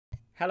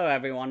Hello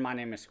everyone, my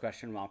name is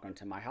Christian. Welcome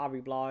to my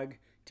hobby blog.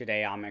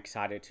 Today I'm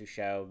excited to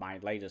show my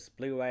latest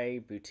Blu-ray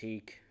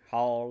boutique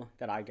haul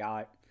that I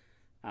got.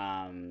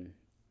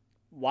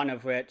 One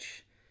of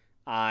which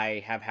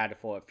I have had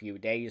for a few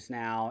days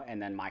now, and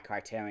then my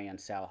Criterion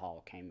sale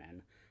haul came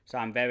in. So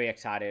I'm very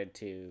excited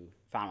to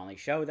finally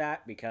show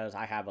that because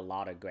I have a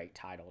lot of great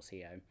titles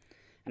here.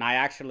 And I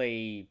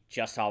actually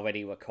just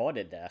already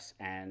recorded this,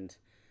 and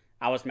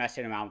I was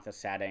messing around with the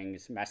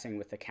settings, messing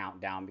with the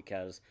countdown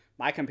because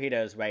my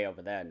computer is way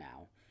over there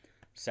now.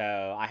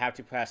 So I have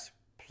to press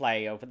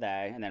play over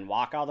there and then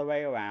walk all the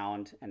way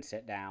around and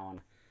sit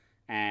down.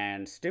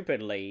 And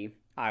stupidly,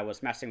 I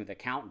was messing with the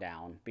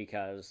countdown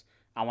because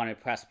I wanted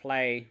to press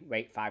play,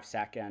 wait 5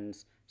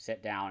 seconds,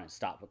 sit down, and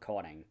stop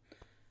recording.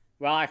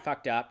 Well, I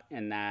fucked up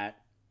in that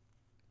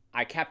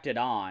I kept it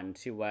on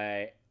to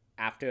where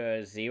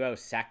after 0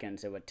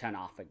 seconds it would turn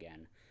off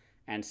again.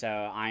 And so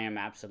I am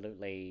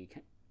absolutely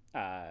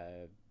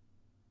kind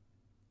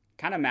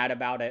of mad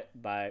about it,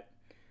 but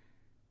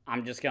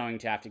I'm just going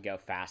to have to go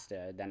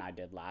faster than I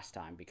did last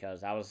time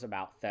because that was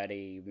about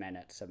 30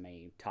 minutes of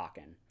me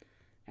talking.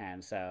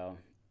 And so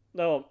a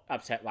little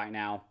upset right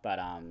now, but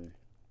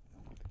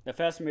the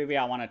first movie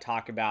I want to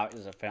talk about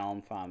is a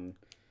film from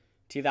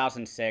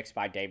 2006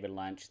 by David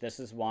Lynch. This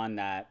is one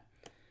that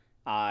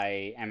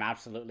I am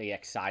absolutely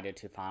excited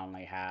to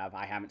finally have.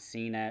 I haven't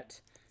seen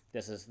it.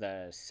 This is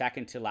the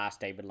second to last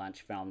David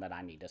Lynch film that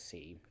I need to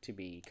see to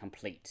be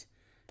complete.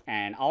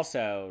 And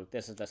also,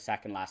 this is the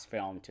second last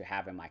film to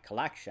have in my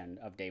collection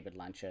of David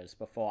Lynch's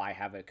before I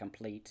have a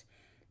complete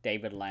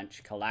David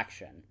Lynch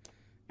collection.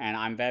 And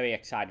I'm very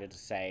excited to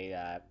say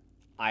that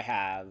I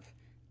have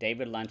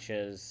David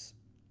Lynch's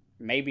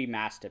maybe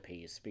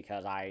masterpiece,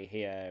 because I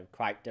hear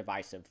quite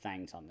divisive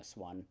things on this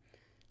one,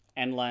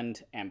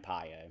 Inland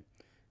Empire.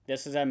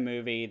 This is a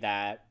movie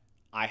that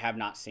I have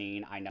not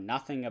seen. I know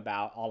nothing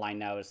about. All I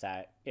know is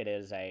that it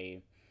is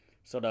a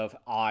sort of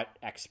art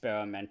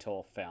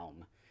experimental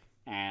film.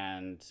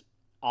 And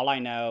all I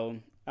know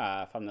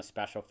from the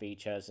special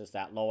features is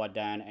that Laura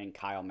Dern and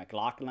Kyle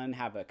MacLachlan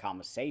have a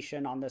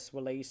conversation on this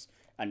release,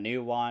 a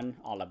new one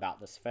all about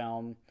this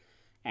film.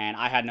 And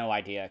I had no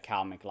idea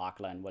Kyle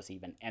MacLachlan was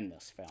even in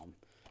this film.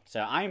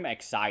 So I'm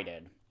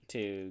excited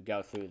to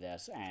go through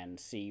this and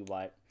see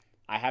what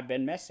I have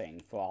been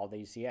missing for all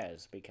these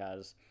years,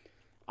 because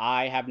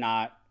I have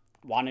not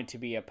wanted to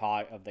be a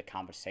part of the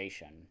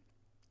conversation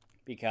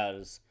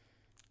because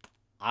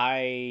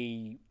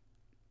I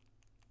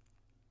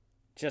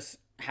just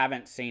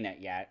haven't seen it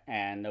yet,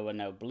 and there were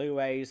no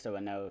Blu-rays, there were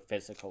no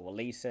physical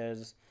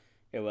releases.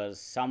 It was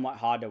somewhat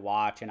hard to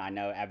watch, and I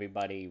know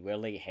everybody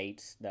really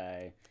hates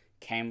the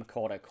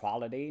camcorder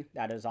quality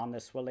that is on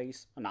this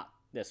release. Not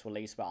this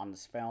release, but on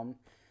this film.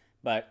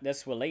 But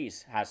this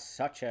release has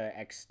such an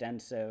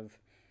extensive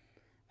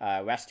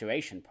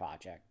restoration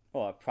project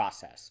or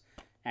process,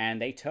 and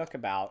they took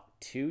about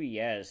 2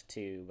 years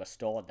to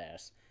restore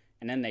this,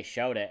 and then they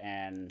showed it,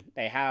 and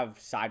they have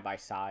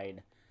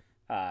side-by-side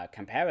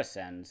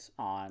comparisons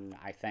on,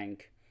 I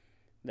think,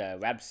 the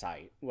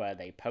website where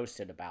they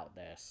posted about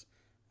this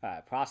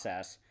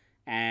process,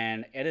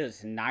 and it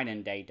is night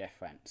and day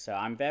different. So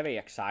I'm very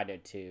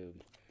excited to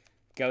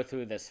go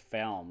through this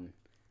film,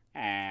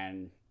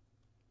 and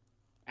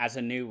as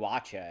a new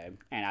watcher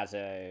and as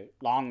a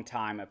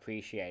long-time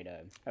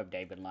appreciator of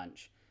David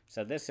Lynch.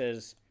 So this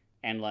is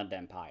Inland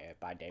Empire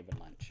by David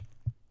Lynch.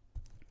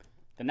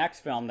 The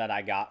next film that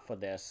I got for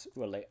this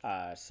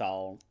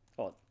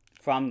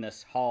from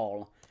this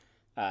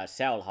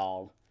sale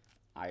haul,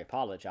 I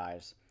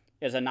apologize,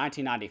 is a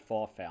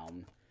 1994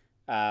 film.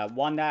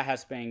 One that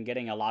has been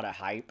getting a lot of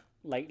hype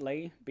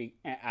lately,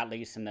 at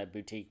least in the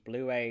boutique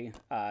Blu-ray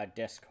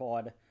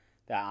Discord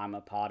that I'm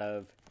a part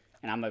of.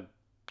 And I'm a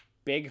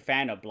big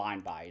fan of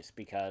blind buys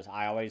because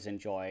I always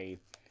enjoy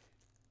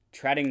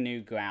treading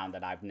new ground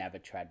that I've never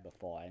tread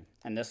before.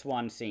 And this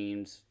one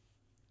seems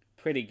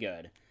pretty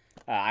good.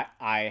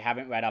 I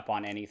haven't read up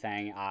on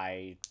anything.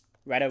 I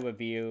read a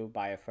review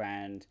by a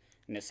friend,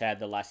 and it said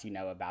the less you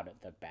know about it,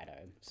 the better.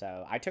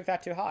 So I took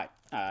that to heart,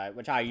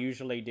 which I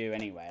usually do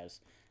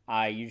anyways.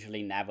 I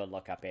usually never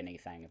look up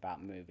anything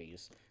about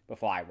movies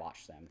before I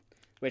watch them,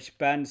 which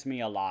burns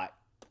me a lot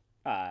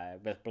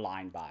with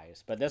blind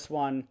buys. But this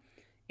one,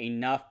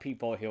 enough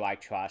people who I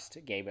trust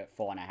gave it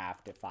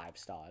 4.5 to 5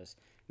 stars.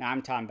 Now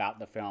I'm talking about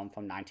the film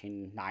from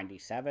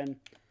 1997,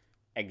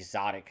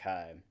 Exotic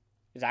Her.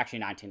 It's actually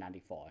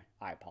 1994.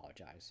 I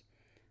apologize.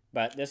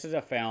 But this is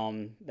a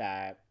film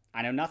that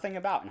I know nothing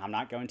about, and I'm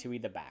not going to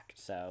read the back.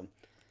 So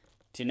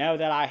to know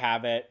that I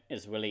have it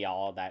is really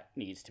all that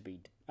needs to be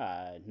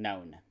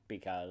known,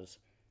 because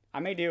I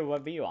may do a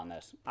review on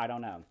this. I don't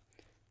know.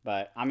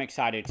 But I'm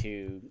excited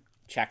to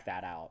check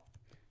that out,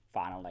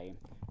 finally.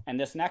 And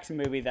this next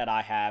movie that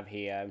I have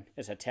here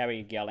is a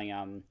Terry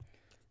Gilliam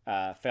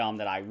film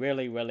that I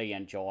really, really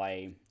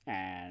enjoy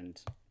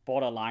and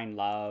borderline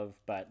love,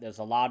 but there's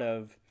a lot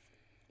of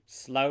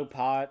slow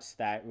parts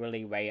that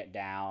really weigh it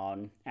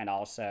down, and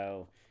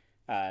also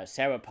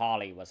Sarah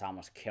Polley was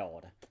almost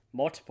killed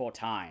multiple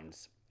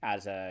times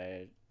as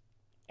a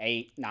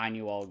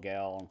 8-9-year-old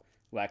girl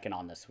working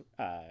on this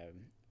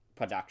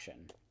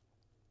production.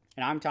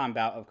 And I'm talking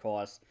about, of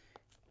course,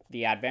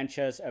 The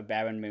Adventures of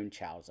Baron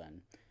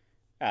Munchausen,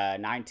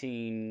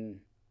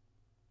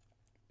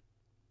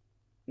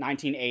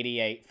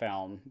 1988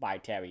 film by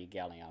Terry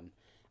Gilliam.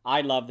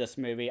 I love this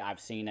movie. I've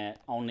seen it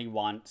only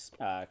once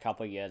a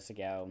couple years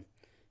ago.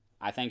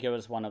 I think it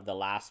was one of the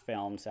last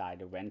films that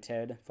I'd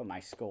rented from my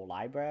school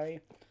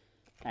library.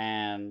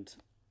 And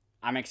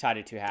I'm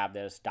excited to have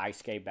this.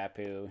 Daisuke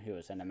Beppu, who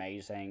is an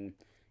amazing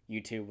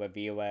YouTube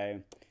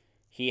reviewer,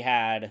 he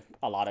had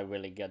a lot of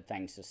really good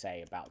things to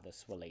say about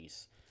this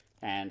release.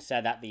 And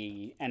said that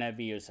the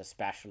interviews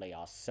especially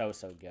are so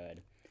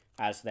good,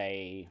 as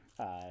they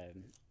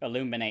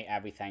illuminate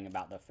everything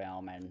about the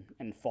film and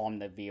inform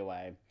the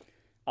viewer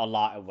a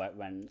lot of what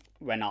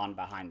went on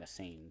behind the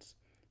scenes.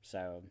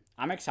 So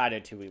I'm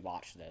excited to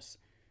rewatch this.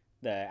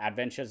 The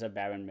Adventures of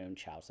Baron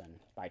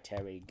Munchausen by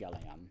Terry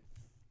Gilliam.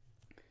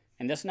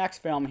 And this next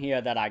film here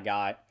that I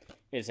got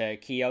is a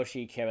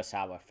Kiyoshi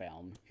Kurosawa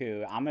film,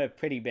 who I'm a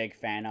pretty big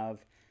fan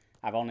of.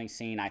 I've only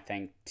seen, I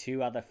think,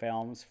 2 other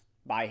films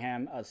by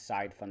him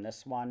aside from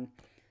this one,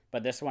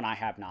 but this one I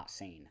have not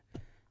seen.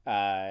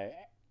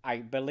 I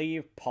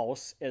believe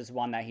Pulse is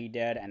one that he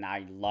did, and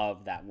I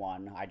love that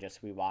one. I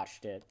just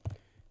rewatched it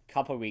a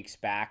couple weeks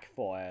back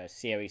for a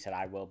series that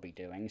I will be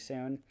doing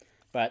soon,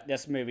 but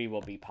this movie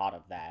will be part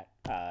of that,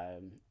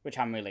 which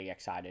I'm really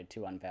excited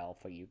to unveil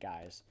for you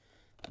guys.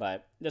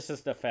 But this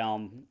is the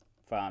film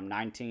from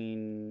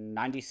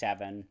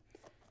 1997,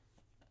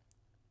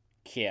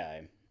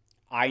 Kyo.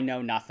 I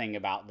know nothing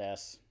about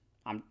this.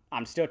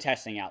 I'm still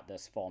testing out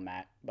this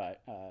format, but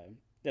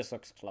this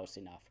looks close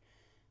enough.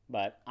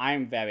 But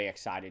I'm very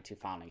excited to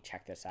finally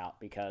check this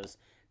out, because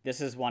this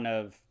is one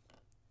of,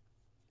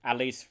 at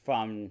least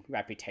from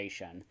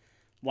reputation,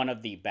 one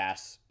of the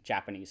best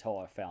Japanese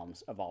horror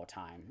films of all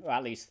time, or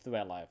at least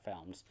thriller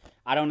films.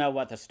 I don't know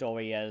what the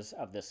story is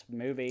of this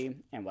movie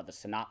and what the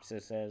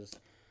synopsis is,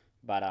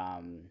 but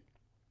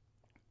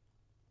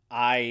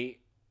I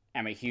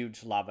am a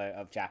huge lover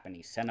of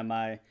Japanese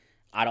cinema.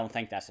 I don't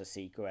think that's a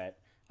secret.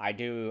 I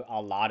do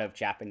a lot of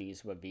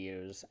Japanese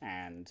reviews,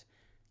 and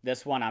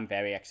this one I'm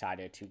very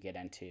excited to get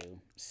into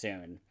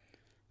soon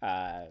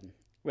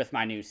with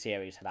my new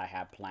series that I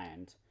have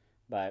planned.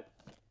 But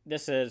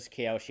this is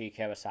Kiyoshi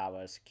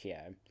Kurosawa's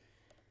Kyo,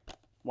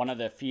 one of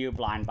the few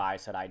blind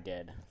buys that I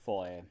did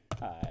for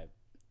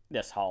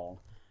this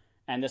haul.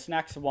 And this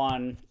next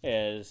one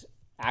is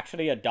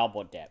actually a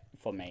double dip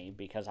for me,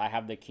 because I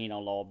have the Kino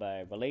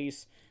Lorber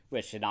release,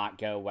 which did not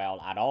go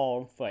well at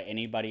all for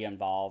anybody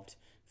involved,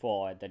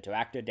 for the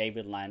director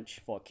David Lynch,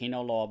 for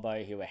Kino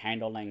Lorber, who were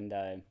handling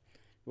the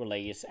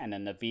release, and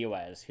then the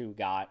viewers, who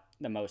got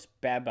the most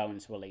bare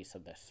bones release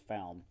of this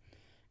film.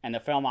 And the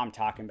film I'm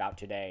talking about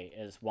today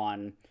is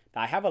one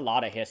that I have a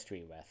lot of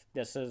history with.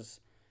 This is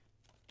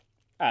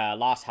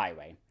Lost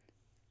Highway.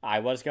 I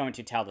was going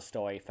to tell the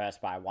story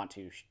first, but I want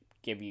to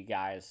give you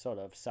guys sort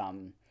of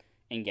some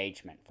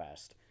engagement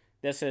first.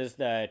 This is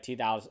the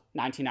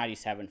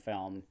 1997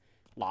 film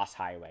Lost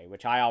Highway,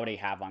 which I already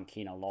have on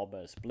Kino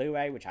Lorber's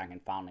Blu-ray, which I can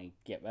finally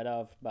get rid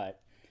of. But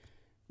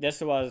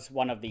this was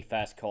one of the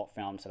first cult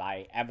films that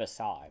I ever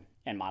saw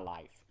in my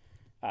life,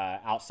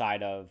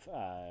 outside of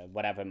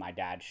whatever my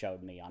dad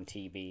showed me on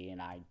TV,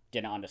 and I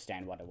didn't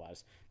understand what it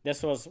was.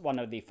 This was one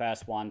of the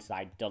first ones that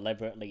I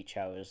deliberately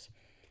chose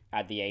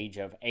at the age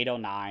of 8 or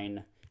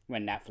 9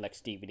 when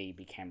Netflix DVD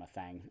became a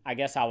thing. I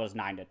guess I was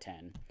 9 to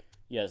 10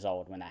 years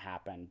old when that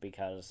happened,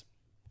 because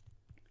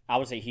I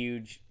was a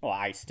huge, well,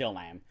 I still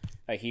am,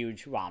 a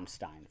huge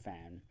Rammstein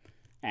fan.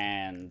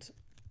 And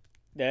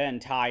the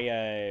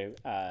entire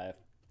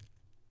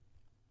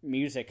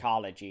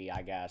musicology,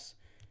 I guess,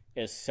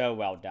 is so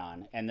well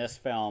done. And this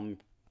film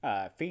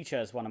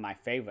features one of my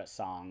favorite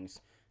songs,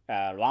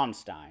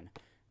 Rammstein,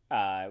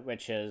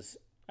 which is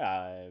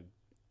a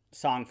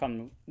song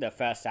from the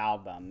first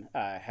album,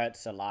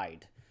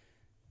 Herzeleid,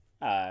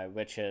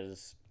 which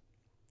is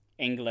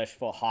English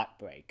for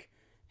heartbreak.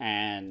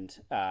 And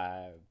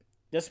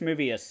this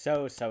movie is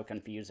so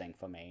confusing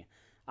for me.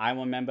 I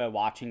remember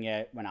watching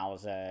it when I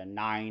was a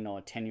 9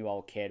 or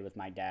 10-year-old kid with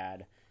my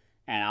dad,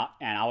 and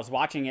I was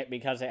watching it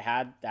because it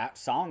had that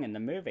song in the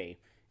movie,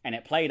 and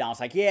it played. I was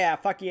like, yeah,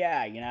 fuck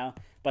yeah, you know.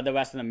 But the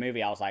rest of the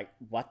movie, I was like,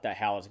 what the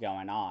hell is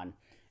going on?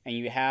 And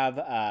you have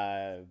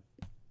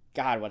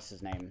God, what's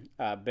his name?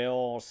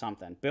 Bill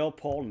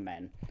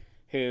Pullman,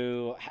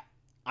 who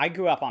I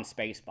grew up on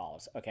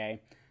Spaceballs.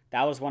 Okay,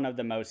 that was one of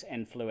the most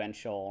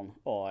influential,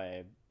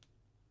 or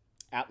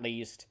at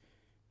least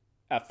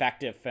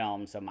effective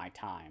films of my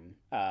time.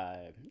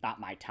 Not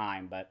my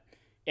time, but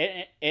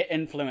it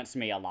influenced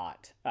me a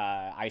lot.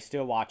 I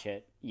still watch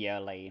it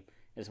yearly.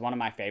 It's one of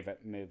my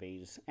favorite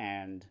movies,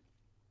 and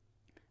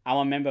I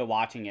remember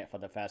watching it for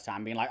the first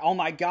time, being like, oh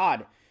my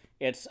god,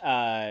 it's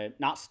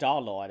not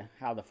Star-Lord.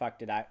 How the fuck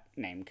did that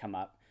name come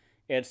up?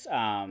 It's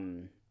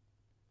oh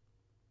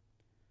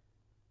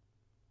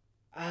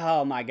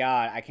my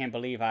god, I can't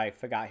believe I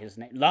forgot his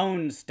name.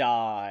 Lone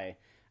Star.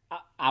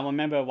 I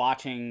remember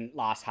watching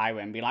Lost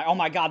Highway and being like, oh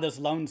my god, this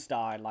Lone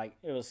Star. Like,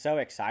 it was so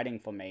exciting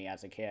for me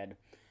as a kid.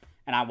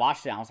 And I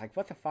watched it and I was like,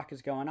 what the fuck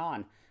is going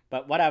on?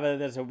 But whatever,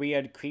 there's a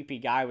weird, creepy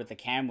guy with a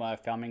camera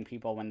filming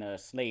people when they're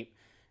asleep.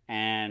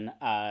 And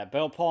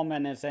Bill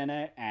Pullman is in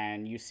it,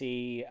 and you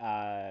see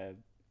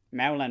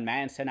Marilyn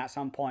Manson at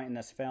some point in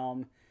this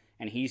film,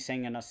 and he's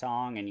singing a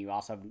song, and you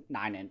also have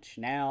Nine Inch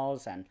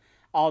Nails, and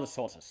all the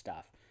sorts of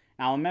stuff.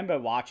 And I remember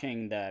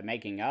watching the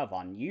making of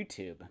on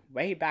YouTube,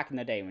 way back in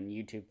the day when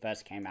YouTube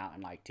first came out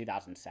in like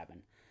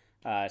 2007.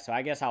 So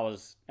I guess I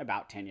was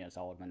about 10 years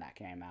old when that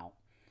came out.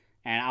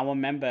 And I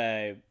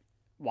remember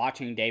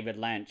watching David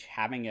Lynch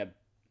having a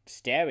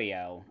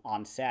stereo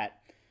on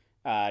set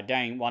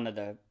during one of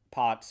the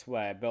parts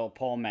where Bill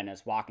Pullman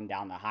is walking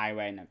down the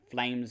highway and the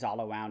flames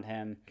all around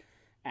him.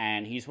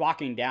 And he's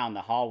walking down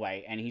the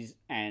hallway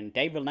and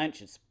David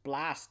Lynch is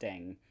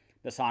blasting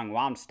the song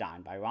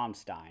Rammstein by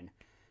Rammstein.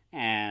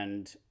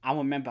 And I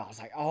remember I was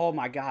like, oh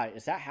my god,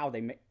 is that how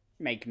they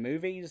make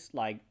movies?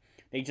 Like,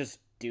 they just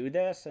do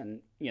this?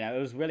 And, you know, it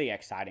was really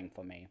exciting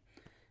for me.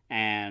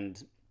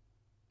 And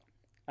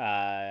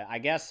I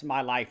guess my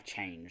life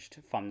changed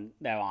from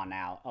there on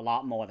out a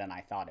lot more than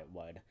I thought it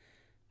would.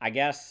 I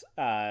guess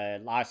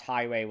Lost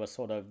Highway was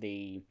sort of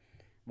the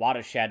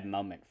watershed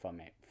moment for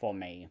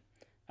me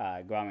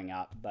growing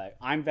up. But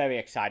I'm very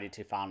excited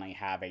to finally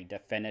have a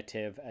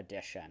definitive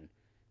edition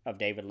of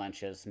David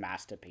Lynch's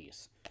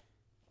masterpiece,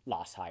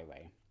 Lost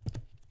Highway.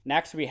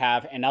 Next, we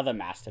have another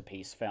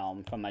masterpiece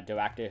film from a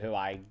director who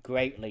I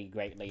greatly,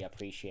 greatly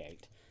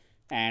appreciate.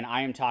 And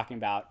I am talking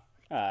about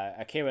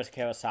Akira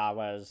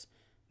Kurosawa's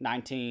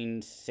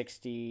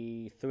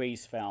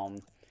 1963's film,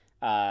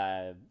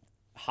 High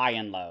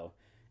and Low.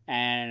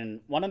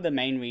 And one of the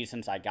main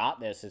reasons I got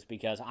this is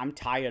because I'm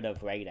tired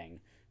of waiting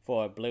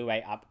for a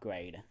Blu-ray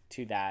upgrade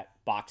to that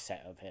box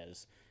set of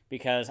his.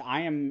 Because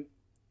I am,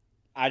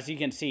 as you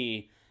can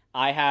see,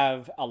 I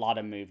have a lot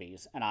of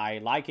movies. And I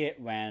like it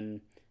when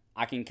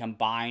I can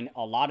combine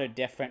a lot of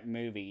different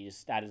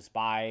movies that is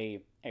by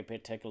a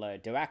particular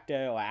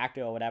director or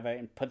actor or whatever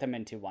and put them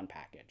into one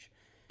package.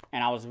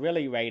 And I was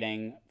really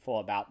waiting for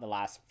about the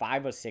last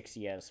 5 or 6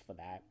 years for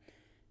that.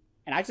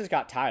 And I just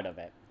got tired of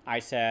it. I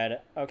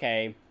said,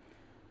 okay,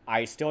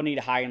 I still need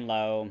High and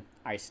Low.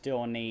 I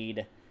still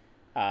need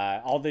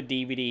all the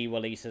DVD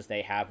releases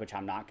they have, which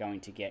I'm not going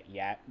to get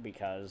yet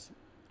because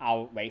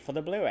I'll wait for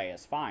the Blu-ray.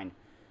 It's fine.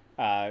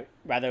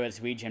 Whether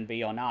it's Region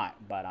B or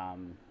not. But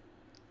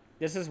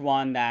this is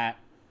one that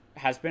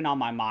has been on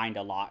my mind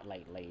a lot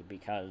lately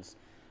because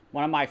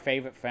one of my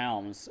favorite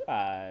films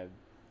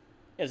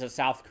is a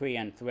South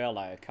Korean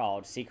thriller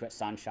called Secret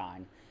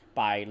Sunshine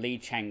by Lee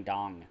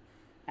Chang-dong.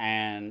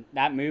 And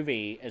that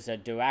movie is a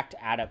direct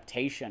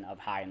adaptation of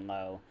High and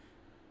Low,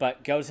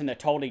 but goes in a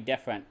totally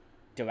different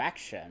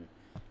direction.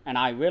 And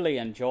I really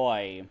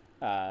enjoy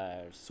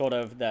sort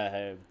of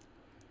the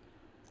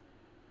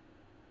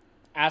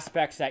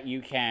aspects that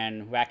you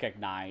can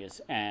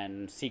recognize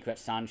in Secret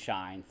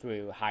Sunshine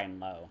through High and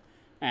Low.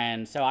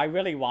 And so I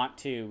really want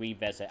to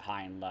revisit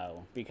High and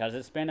Low because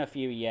it's been a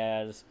few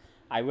years.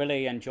 I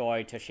really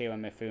enjoyed Toshiro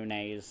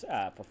Mifune's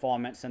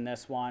performance in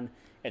this one.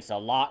 It's a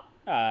lot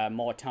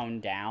more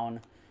toned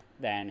down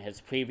than his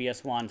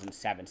previous ones in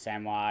Seven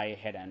Samurai,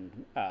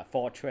 Hidden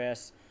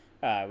Fortress,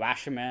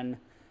 Rashomon,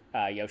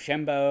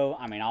 Yoshinbo.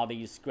 I mean, all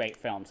these great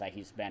films that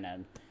he's been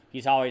in.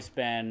 He's always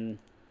been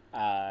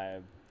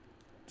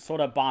sort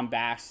of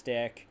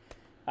bombastic,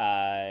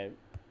 not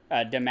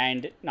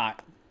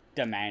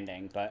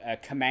demanding, but a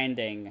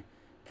commanding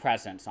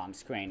presence on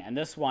screen. And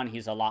this one,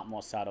 he's a lot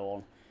more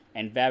subtle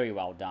and very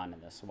well done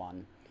in this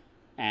one.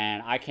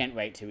 And I can't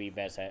wait to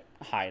revisit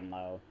High and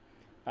Low.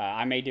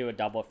 I may do a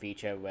double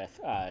feature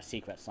with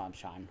Secret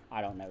Sunshine.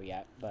 I don't know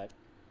yet, but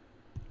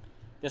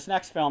this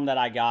next film that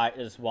I got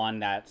is one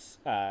that's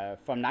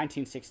from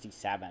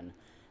 1967,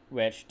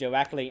 which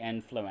directly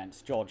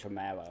influenced George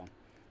Romero,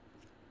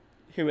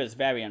 who is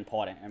very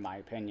important, in my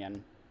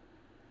opinion,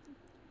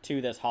 to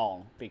this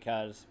haul,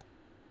 because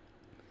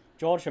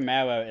George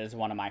Romero is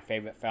one of my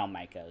favorite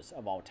filmmakers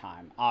of all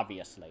time,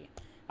 obviously.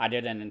 I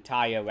did an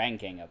entire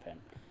ranking of him,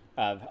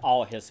 of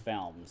all his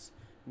films,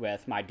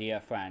 with my dear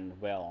friend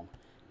Will.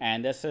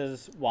 And this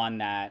is one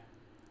that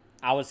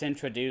I was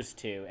introduced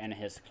to in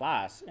his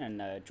class, in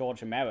the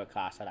George Romero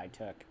class that I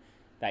took,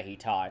 that he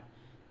taught.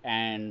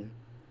 And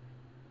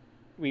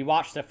we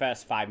watched the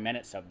first 5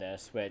 minutes of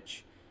this,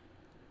 which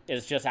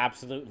is just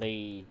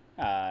absolutely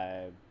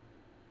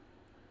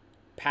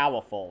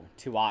powerful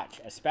to watch,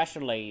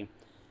 especially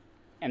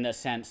in the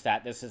sense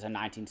that this is a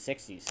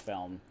 1960s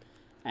film.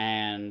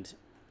 And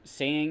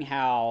seeing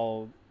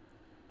how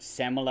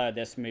similar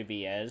this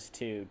movie is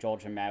to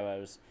George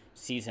Romero's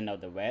Season of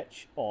the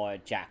Witch, or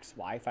Jack's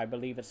Wife, I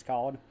believe it's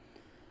called,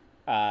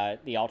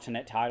 the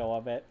alternate title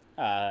of it,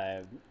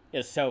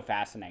 is so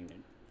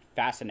fascinating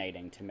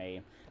to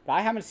me. But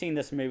I haven't seen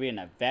this movie in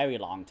a very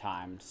long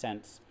time,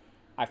 since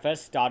I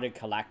first started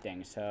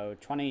collecting, so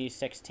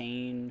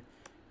 2016,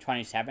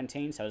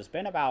 2017, so it's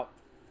been about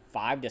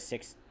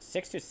 6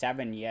 to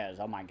 7 years,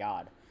 oh my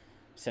god,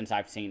 since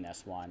I've seen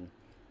this one.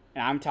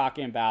 And I'm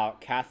talking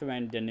about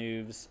Catherine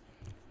Deneuve's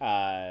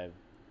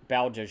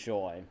Belle de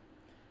Joie.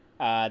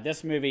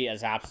 This movie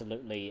is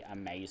absolutely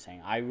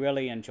amazing. I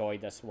really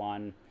enjoyed this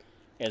one.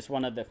 It's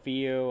one of the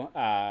few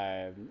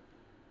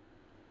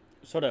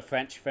sort of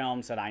French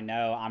films that I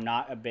know. I'm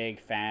not a big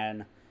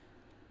fan,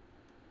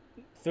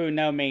 through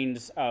no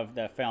means, of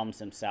the films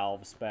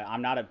themselves, but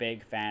I'm not a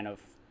big fan of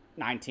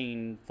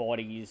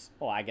 1940s,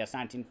 or I guess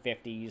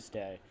 1950s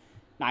to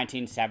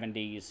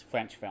 1970s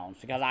French films,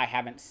 because I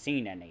haven't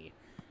seen any.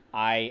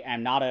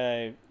 I'm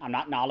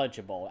not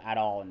knowledgeable at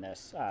all in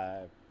this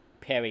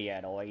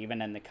period, or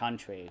even in the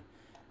country.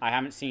 I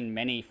haven't seen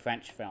many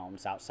French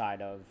films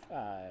outside of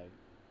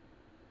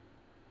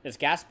is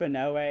Gaspar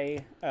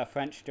Noé a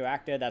French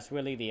director? That's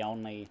really the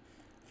only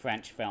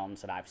French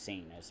films that I've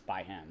seen is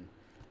by him.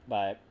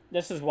 But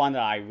this is one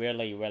that I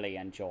really, really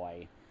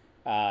enjoy.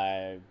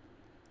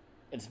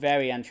 It's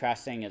very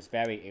interesting. It's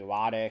very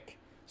erotic,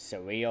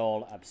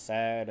 surreal,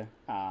 absurd.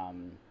 But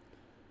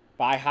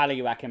I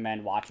highly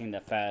recommend watching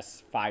the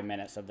first 5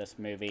 minutes of this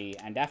movie,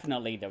 and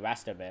definitely the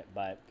rest of it,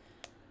 but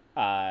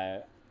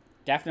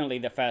definitely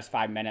the first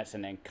 5 minutes,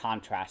 and then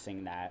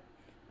contrasting that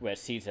with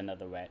Season of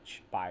the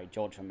Witch by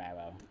George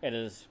Romero. It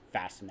is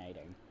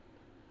fascinating.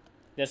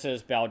 This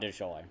is Belle de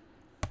Joie.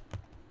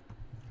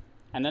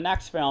 And the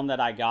next film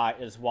that I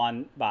got is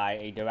one by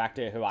a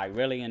director who I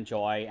really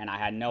enjoy, and I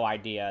had no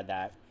idea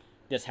that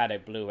this had a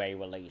Blu-ray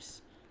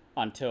release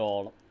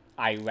until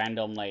I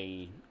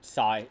randomly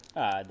saw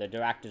the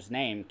director's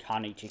name,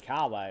 Kan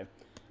Ichikawa,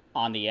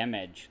 on the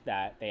image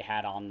that they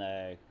had on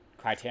the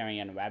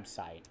Criterion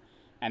website.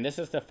 And this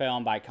is the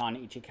film by Kan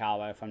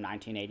Ichikawa from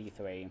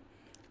 1983,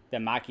 The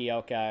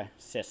Makioka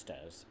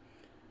Sisters.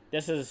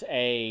 This is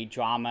a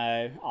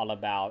drama all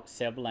about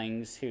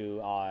siblings who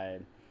are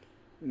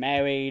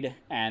married,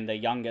 and the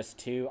youngest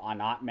two are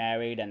not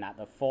married, and that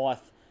the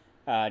fourth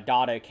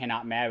daughter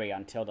cannot marry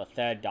until the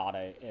third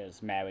daughter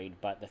is married.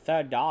 But the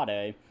third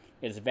daughter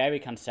is very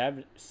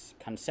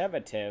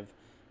conservative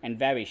and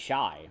very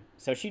shy,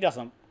 so she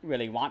doesn't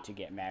really want to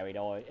get married,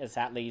 or is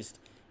at least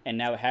in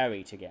no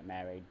hurry to get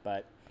married.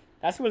 But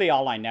that's really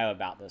all I know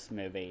about this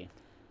movie,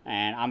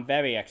 and I'm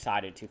very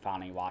excited to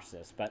finally watch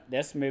this. But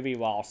this movie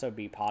will also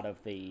be part of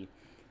the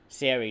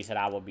series that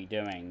I will be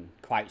doing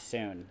quite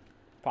soon,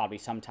 probably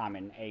sometime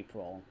in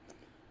April,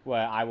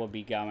 where I will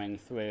be going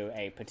through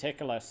a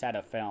particular set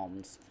of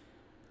films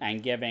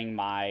and giving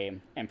my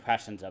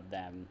impressions of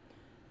them,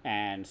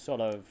 and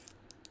sort of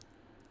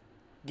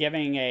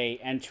giving a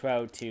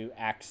intro to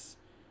X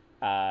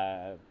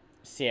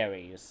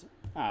series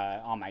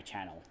on my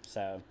channel.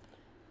 So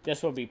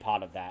this will be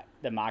part of that,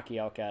 The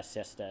Makioka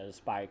Sisters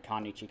by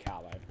Kan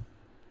Ichikawa.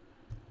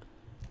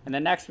 And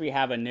then next we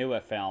have a newer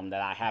film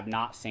that I have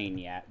not seen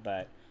yet,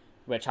 but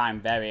which I'm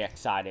very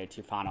excited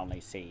to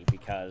finally see,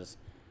 because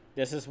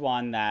this is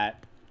one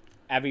that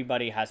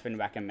everybody has been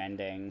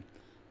recommending.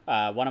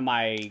 One of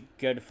my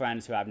good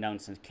friends who I've known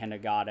since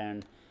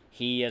kindergarten,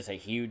 he is a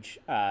huge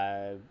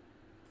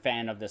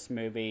fan of this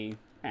movie,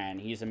 and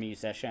he's a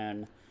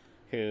musician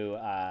who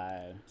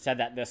said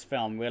that this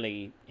film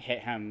really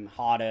hit him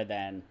harder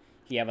than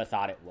he ever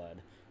thought it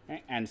would.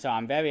 And so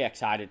I'm very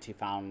excited to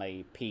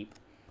finally peep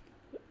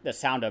The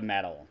Sound of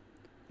Metal.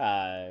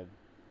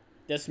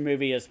 This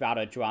movie is about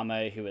a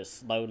drummer who is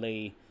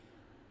slowly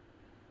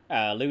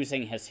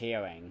losing his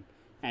hearing,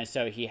 and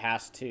so he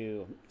has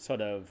to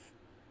sort of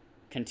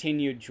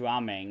continue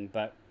drumming,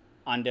 but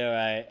under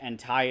an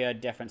entire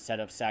different set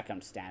of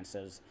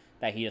circumstances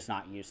that he is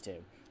not used to.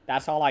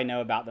 That's all I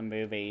know about the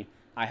movie.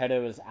 I heard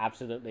it was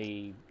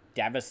absolutely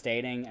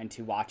devastating, and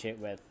to watch it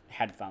with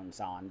headphones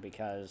on,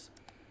 because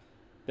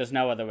there's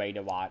no other way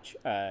to watch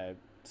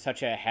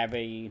such a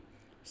heavy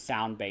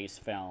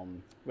sound-based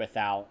film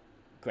without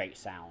great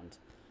sound.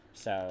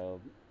 So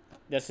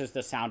this is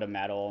The Sound of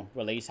Metal,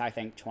 released I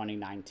think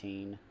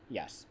 2019.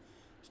 Yes,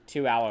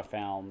 2-hour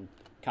film,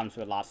 comes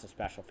with lots of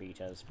special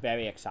features.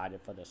 Very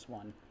excited for this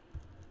one.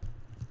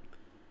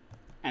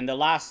 And the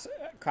last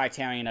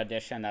Criterion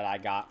edition that I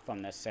got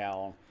from this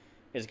sale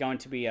is going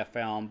to be a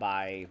film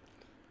by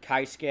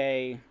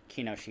Keisuke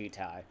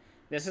Kinoshita.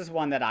 This is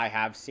one that I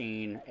have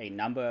seen a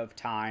number of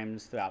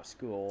times throughout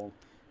school,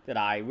 that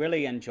I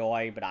really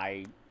enjoy, but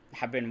I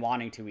have been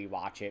wanting to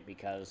rewatch it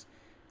because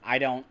I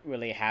don't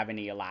really have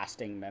any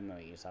lasting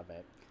memories of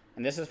it.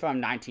 And this is from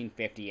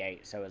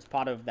 1958, so it's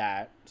part of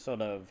that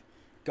sort of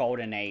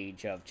golden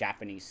age of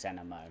Japanese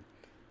cinema.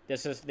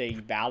 This is The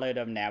Ballad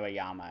of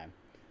Narayama.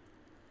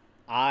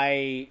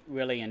 I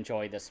really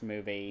enjoy this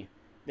movie.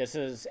 This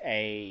is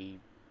a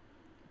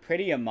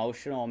pretty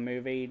emotional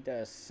movie.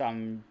 There's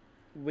some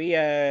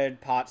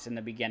weird parts in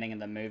the beginning of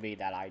the movie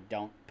that I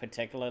don't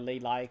particularly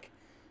like,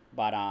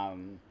 but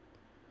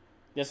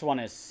this one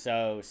is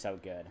so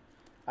good.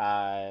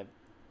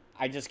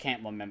 I just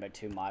can't remember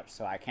too much,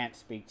 so I can't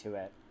speak to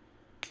it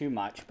too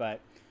much,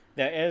 but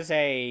there is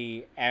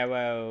a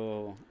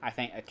Arrow, I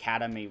think,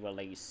 Academy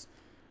release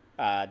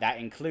that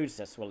includes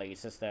this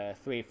release. It's the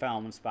 3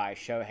 films by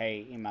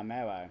Shohei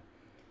Imamura,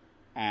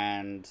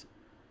 and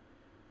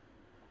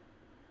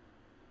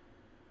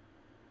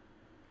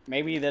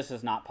Maybe this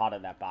is not part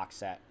of that box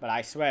set, but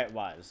I swear it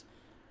was.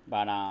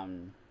 But,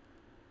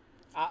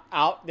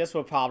 this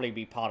will probably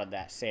be part of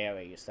that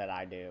series that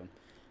I do.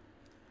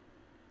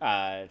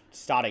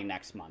 Starting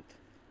next month.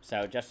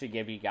 So, just to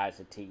give you guys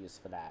a tease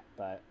for that.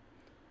 But,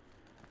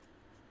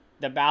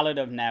 The Ballad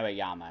of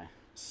Narayama.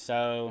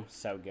 So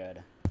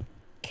good.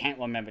 Can't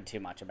remember too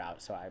much about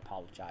it, so I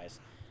apologize.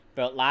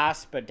 But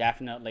last but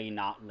definitely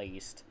not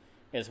least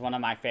is one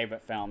of my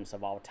favorite films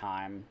of all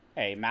time.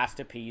 A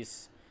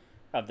masterpiece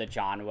of the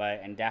genre,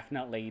 and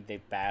definitely the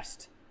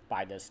best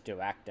by this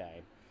director.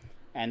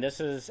 And this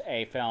is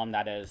a film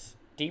that is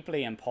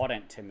deeply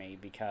important to me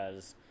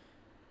because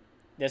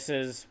this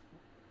is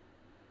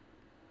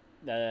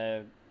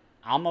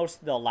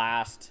almost the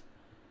last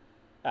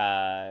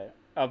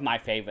of my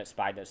favorites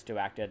by this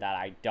director that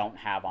I don't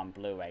have on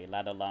Blu-ray,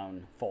 let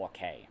alone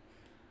 4K.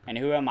 And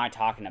who am I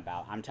talking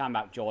about? I'm talking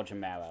about George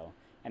Romero.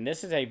 And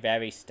this is a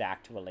very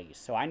stacked release,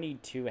 so I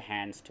need two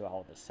hands to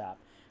hold this up.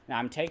 Now,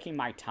 I'm taking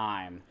my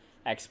time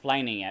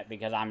explaining it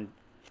because I'm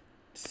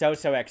so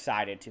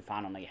excited to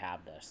finally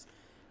have this.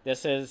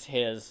 This is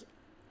his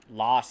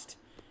last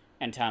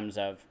in terms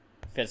of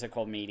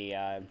physical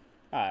media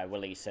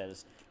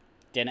releases.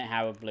 Didn't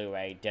have a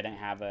Blu-ray, didn't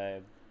have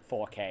a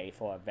 4K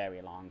for a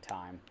very long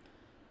time.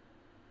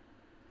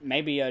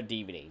 Maybe a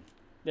DVD.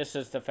 This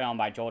is the film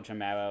by George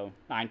Romero,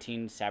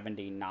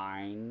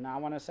 1979, I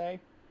want to say.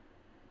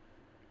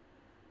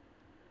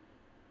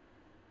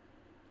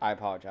 I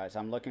apologize.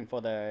 I'm looking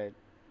for the...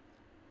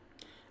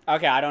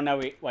 Okay, I don't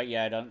know what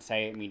year, don't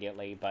say it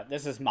immediately, but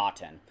this is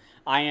Martin.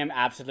 I am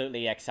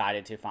absolutely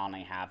excited to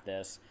finally have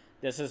this.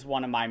 This is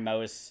one of my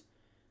most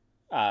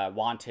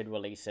wanted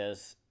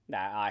releases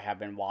that I have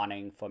been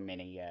wanting for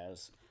many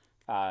years.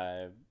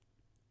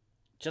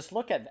 Just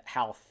look at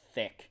how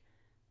thick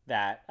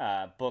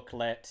that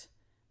booklet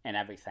and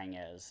everything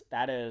is.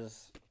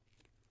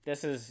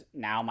 This is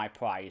now my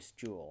prized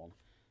jewel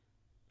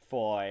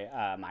for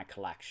my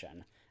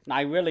collection. And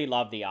I really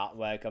love the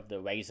artwork of the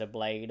razor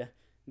blade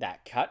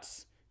that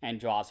cuts and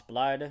draws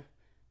blood,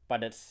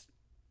 but it's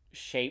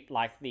shaped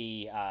like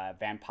the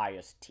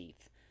vampire's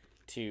teeth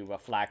to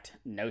reflect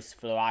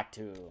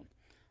Nosferatu,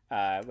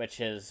 which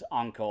his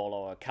uncle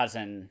or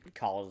cousin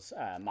calls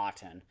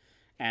Martin.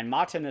 And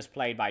Martin is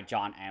played by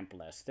John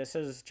Amplis. This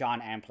is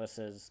John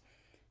Amplis's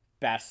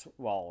best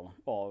role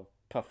or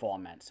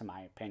performance, in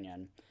my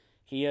opinion.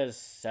 He is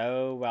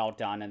so well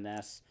done in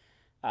this.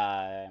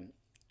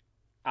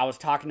 I was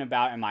talking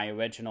about in my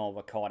original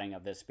recording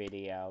of this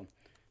video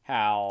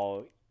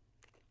how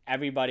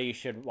everybody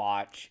should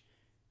watch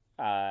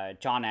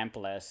John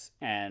Amplis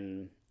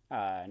in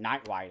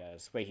Night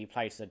Riders, where he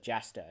plays the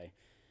jester,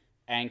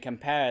 and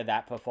compare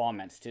that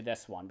performance to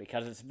this one,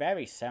 because it's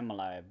very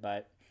similar,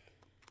 but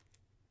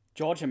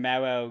George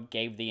Romero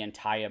gave the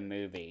entire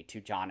movie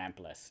to John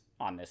Amplis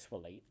on this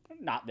release.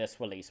 Not this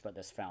release, but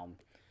this film.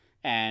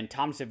 And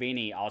Tom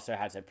Savini also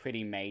has a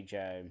pretty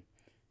major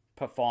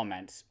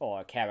performance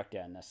or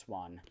character in this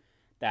one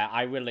that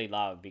I really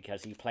love,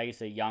 because he plays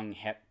a young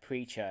hip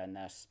preacher in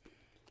this,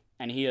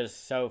 and he is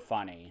so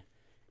funny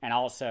and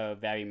also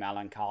very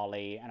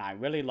melancholy. And I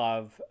really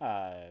love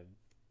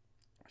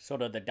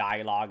sort of the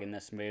dialogue in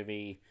this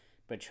movie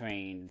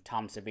between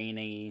Tom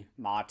Savini,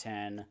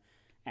 Martin,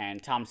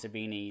 and Tom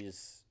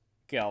Savini's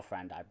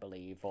girlfriend, I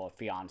believe, or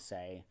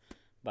fiance.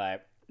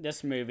 But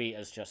this movie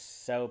is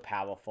just so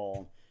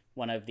powerful,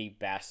 one of the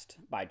best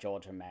by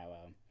George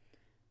Romero.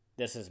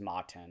 This is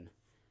Martin.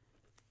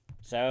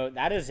 So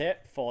that is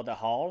it for the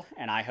haul,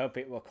 and I hope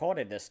it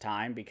recorded this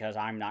time, because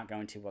I'm not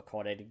going to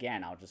record it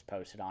again. I'll just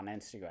post it on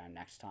Instagram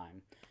next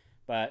time.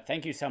 But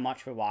thank you so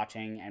much for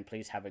watching, and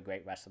please have a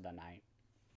great rest of the night.